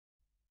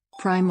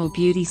Primal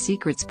Beauty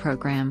Secrets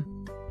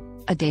program.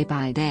 A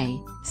day-by-day,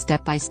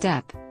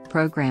 step-by-step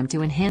program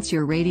to enhance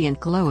your radiant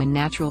glow and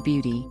natural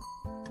beauty.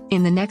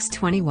 In the next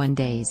 21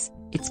 days,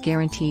 it's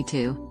guaranteed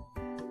to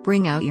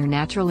bring out your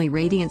naturally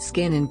radiant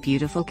skin and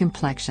beautiful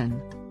complexion,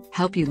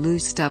 help you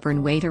lose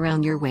stubborn weight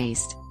around your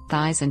waist,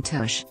 thighs and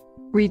tush,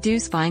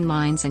 reduce fine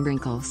lines and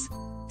wrinkles,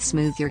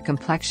 smooth your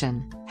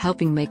complexion,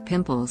 helping make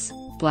pimples,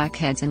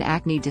 blackheads and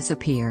acne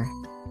disappear,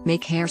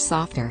 make hair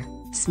softer,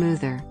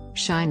 smoother,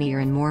 shinier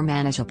and more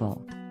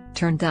manageable,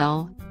 turn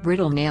dull,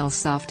 brittle nails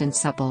soft and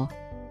supple,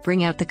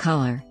 bring out the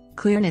color,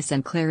 clearness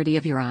and clarity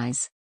of your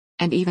eyes,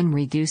 and even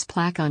reduce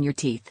plaque on your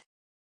teeth.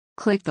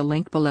 Click the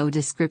link below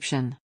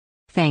description.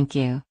 Thank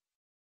you.